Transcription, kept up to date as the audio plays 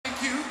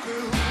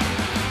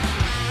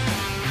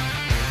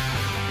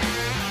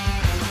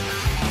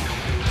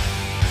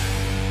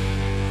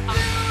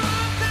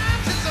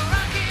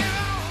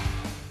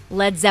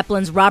Led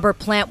Zeppelin's Robert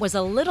Plant was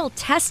a little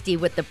testy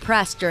with the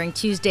press during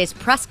Tuesday's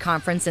press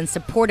conference in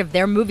support of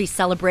their movie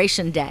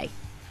Celebration Day.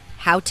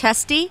 How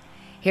testy?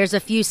 Here's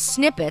a few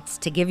snippets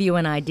to give you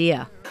an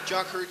idea.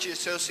 John Carucci,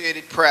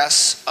 Associated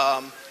Press.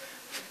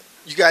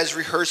 You guys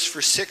rehearsed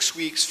for 6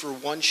 weeks for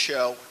one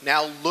show.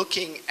 Now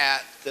looking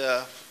at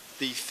the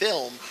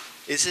film,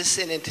 is this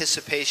in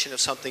anticipation of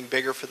something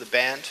bigger for the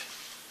band?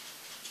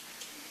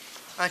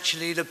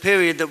 Actually, the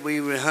period that we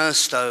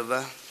rehearsed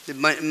over, it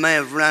may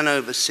have ran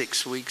over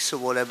 6 weeks or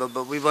whatever,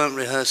 but we weren't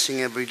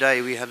rehearsing every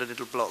day. We had a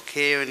little block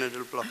here and a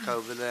little block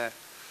over there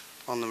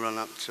on the run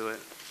up to it.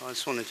 I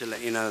just wanted to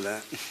let you know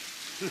that.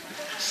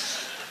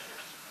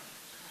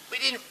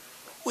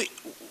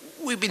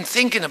 We've been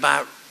thinking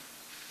about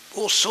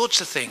all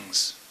sorts of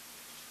things.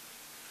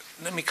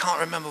 And then we can't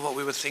remember what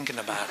we were thinking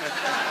about.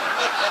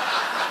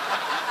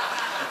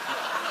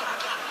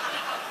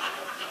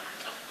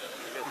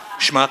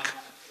 Schmuck.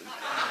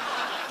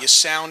 You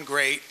sound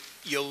great,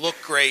 you look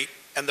great,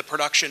 and the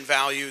production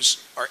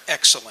values are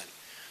excellent.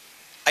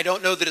 I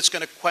don't know that it's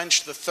going to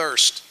quench the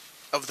thirst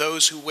of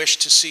those who wish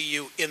to see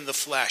you in the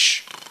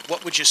flesh.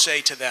 What would you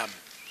say to them?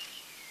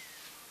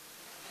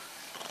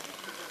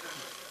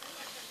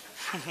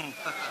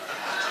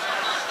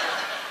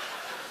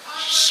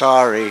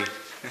 Sorry.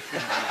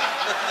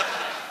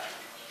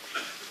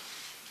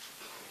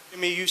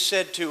 Jimmy, you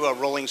said to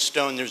Rolling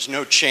Stone there's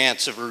no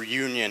chance of a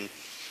reunion.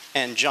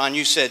 And John,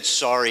 you said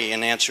sorry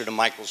in answer to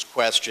Michael's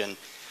question.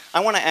 I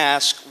want to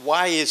ask,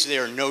 why is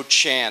there no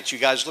chance? You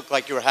guys look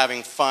like you were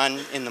having fun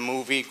in the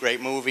movie,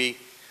 great movie.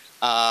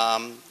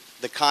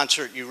 The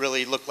concert, you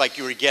really looked like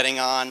you were getting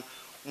on.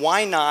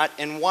 Why not,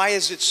 and why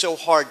is it so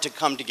hard to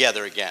come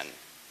together again?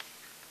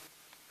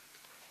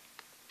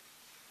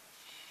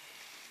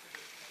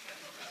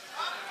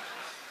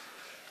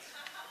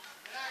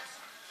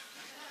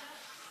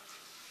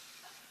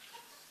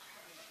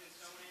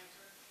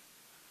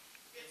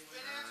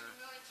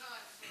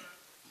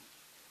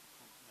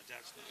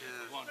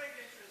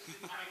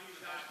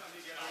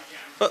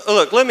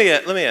 Look, let me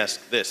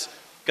ask this,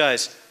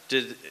 guys.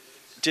 Did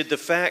the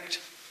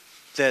fact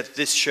that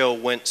this show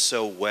went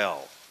so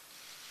well,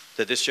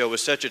 that this show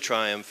was such a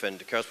triumph, and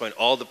to Carol's point,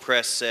 all the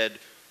press said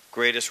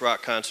greatest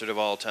rock concert of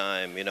all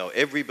time, you know,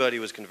 everybody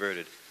was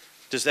converted.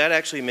 Does that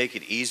actually make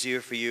it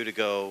easier for you to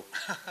go,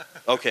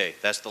 okay,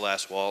 that's the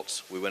last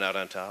waltz, we went out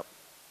on top?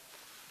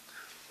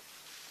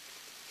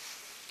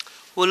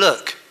 Well,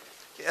 look,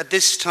 at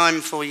this time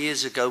 4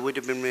 years ago, we'd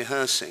have been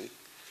rehearsing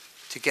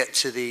to get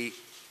to the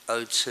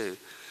O2.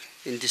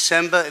 In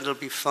December, it'll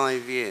be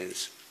 5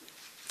 years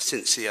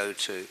since the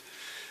O2.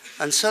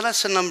 And so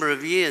that's a number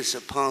of years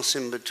that pass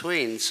in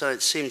between. So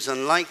it seems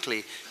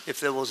unlikely if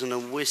there wasn't a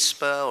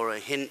whisper or a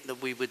hint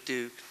that we would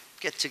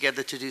get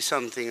together to do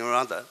something or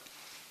other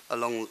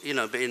along, you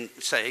know, but in,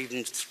 say,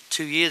 even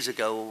 2 years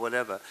ago or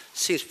whatever.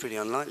 Seems pretty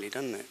unlikely,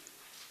 doesn't it?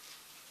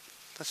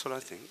 That's what I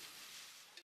think.